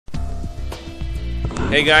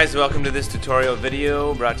Hey guys, welcome to this tutorial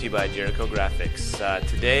video brought to you by Jericho Graphics.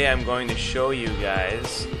 Today I'm going to show you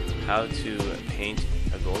guys how to paint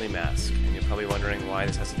a goalie mask. And you're probably wondering why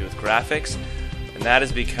this has to do with graphics. And that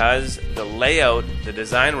is because the layout, the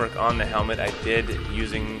design work on the helmet I did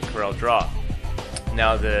using CorelDRAW.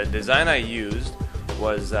 Now the design I used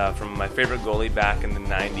was from my favorite goalie back in the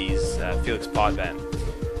 90s, Felix Potvin.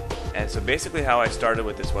 And so basically how I started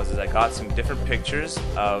with this was I got some different pictures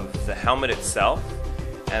of the helmet itself,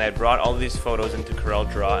 and I brought all of these photos into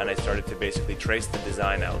CorelDRAW and I started to basically trace the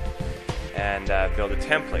design out and build a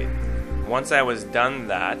template. Once I was done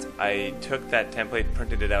that, I took that template,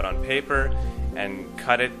 printed it out on paper, and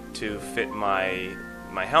cut it to fit my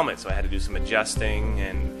helmet. So I had to do some adjusting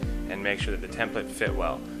and make sure that the template fit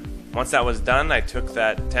well. Once that was done, I took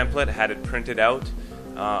that template, had it printed out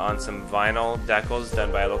on some vinyl decals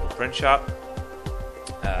done by a local print shop,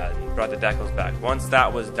 brought the decals back. Once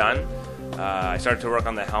that was done, I started to work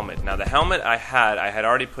on the helmet. Now the helmet I had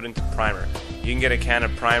already put into primer. You can get a can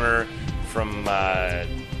of primer from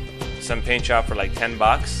some paint shop for like 10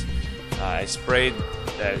 bucks. I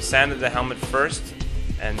sanded the helmet first,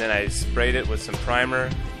 and then I sprayed it with some primer.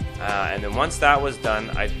 And then once that was done,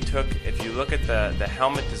 I took, if you look at the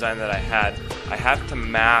helmet design that I have to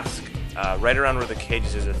mask right around where the cage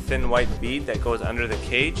is. There's a thin white bead that goes under the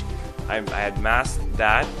cage. I had masked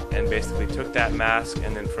that and basically took that mask,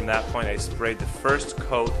 and then from that point I sprayed the first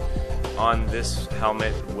coat on this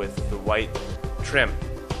helmet with the white trim.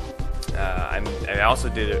 I also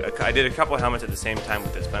did a couple of helmets at the same time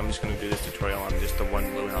with this, but I'm just going to do this tutorial on just the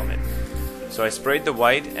one blue helmet. So I sprayed the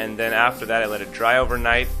white, and then after that I let it dry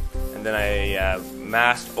overnight, and then I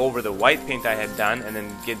masked over the white paint I had done, and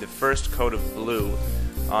then did the first coat of blue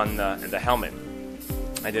on the helmet.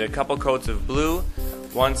 I did a couple coats of blue.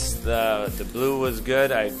 Once the blue was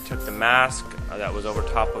good, I took the mask that was over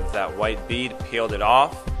top of that white bead, peeled it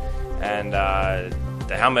off, and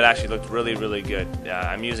the helmet actually looked really good.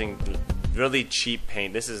 I'm using really cheap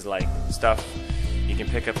paint. This is like stuff you can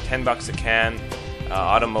pick up 10 bucks a can,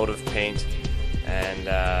 automotive paint,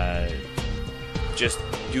 and just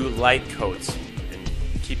do light coats and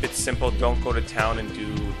keep it simple. Don't go to town and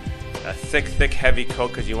do a thick heavy coat,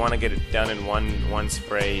 because you want to get it done in one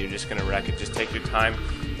spray. You're just going to wreck it. Just take your time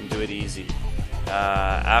and do it easy.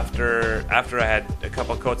 After I had a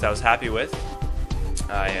couple coats I was happy with,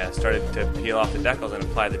 I started to peel off the decals and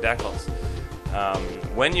apply the decals.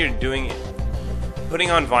 When you're putting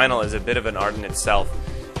on vinyl is a bit of an art in itself,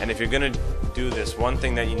 and if you're going to do this, one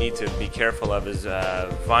thing that you need to be careful of is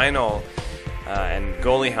vinyl and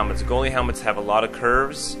goalie helmets. Goalie helmets have a lot of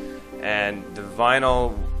curves, and the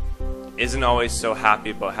vinyl isn't always so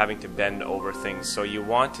happy about having to bend over things. So you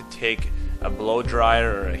want to take a blow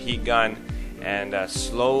dryer or a heat gun and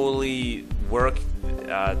slowly work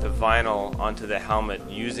the vinyl onto the helmet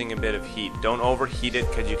using a bit of heat. Don't overheat it,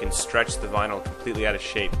 because you can stretch the vinyl completely out of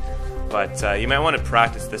shape. But you might want to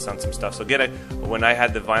practice this on some stuff. So when I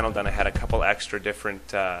had the vinyl done, I had a couple extra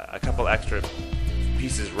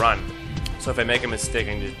pieces run. So if I make a mistake,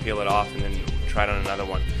 I can just peel it off and then try it on another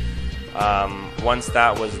one. Once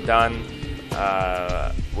that was done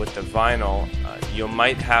with the vinyl, you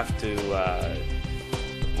might have to,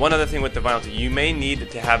 one other thing with the vinyl, you may need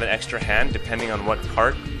to have an extra hand depending on what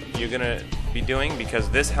part you're going to be doing, because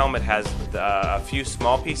this helmet has a few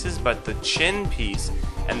small pieces, but the chin piece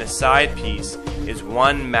and the side piece is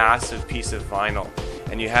one massive piece of vinyl,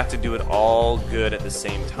 and you have to do it all good at the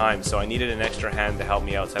same time. So I needed an extra hand to help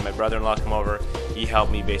me out. So I had my brother-in-law come over. He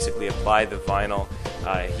helped me basically apply the vinyl.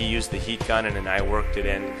 He used the heat gun, and then I worked it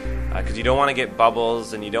in, because you don't want to get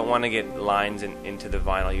bubbles and you don't want to get lines into the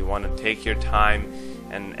vinyl. You want to take your time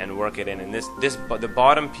and work it in. And the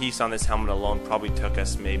bottom piece on this helmet alone probably took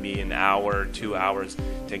us maybe an hour, 2 hours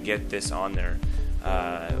to get this on there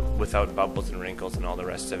without bubbles and wrinkles and all the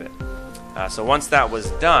rest of it. So once that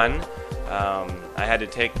was done, I had to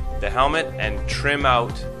take the helmet and trim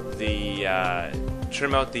out the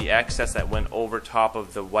excess that went over top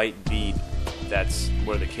of the white bead. That's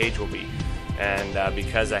where the cage will be. And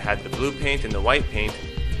because I had the blue paint and the white paint,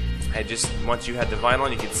 once you had the vinyl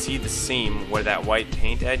on, you could see the seam where that white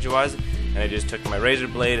paint edge was, and I just took my razor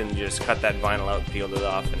blade and just cut that vinyl out, peeled it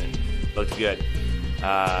off, and it looked good.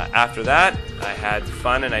 After that, I had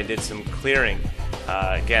fun and I did some clearing.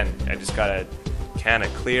 Again, I just got a can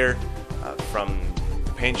of clear from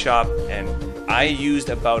the paint shop, and I used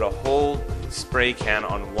about a whole spray can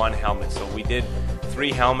on one helmet. So we did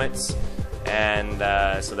 3 helmets, and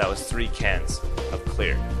so that was 3 cans of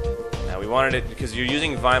clear. Now we wanted it, because you're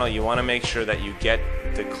using vinyl, you want to make sure that you get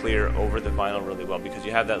the clear over the vinyl really well, because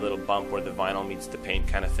you have that little bump where the vinyl meets the paint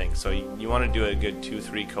kind of thing. So you want to do a good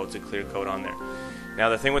 2-3 coats of clear coat on there. Now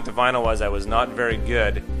the thing with the vinyl was I was not very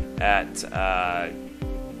good at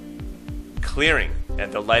clearing,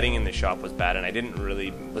 and the lighting in the shop was bad, and I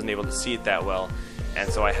wasn't able to see it that well, and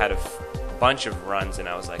so I had a bunch of runs, and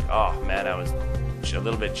I was like, oh man, I was a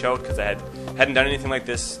little bit choked because I hadn't done anything like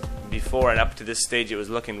this before, and up to this stage it was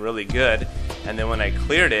looking really good, and then when I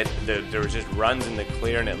cleared it, there was just runs in the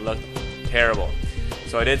clear and it looked terrible.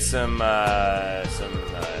 So I did some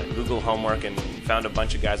Google homework and found a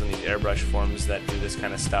bunch of guys on these airbrush forums that do this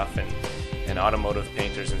kind of stuff, and automotive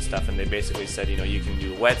painters and stuff, and they basically said, you know, you can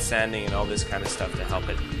do wet sanding and all this kind of stuff to help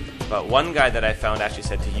it. But one guy that I found actually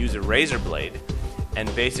said to use a razor blade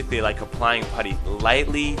and basically, like applying putty,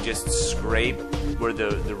 lightly just scrape where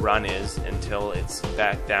the run is until it's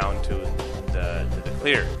back down to the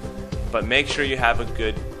clear. But make sure you have a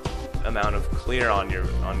good amount of clear on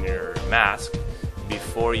your mask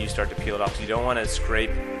before you start to peel it off. So you don't want to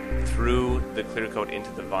scrape through the clear coat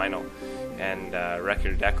into the vinyl and wreck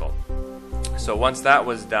your decal. So once that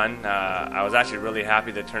was done, I was actually really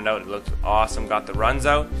happy that it turned out. It looked awesome, got the runs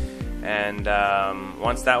out, and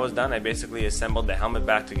once that was done, I basically assembled the helmet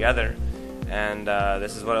back together, and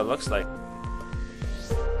this is what it looks like.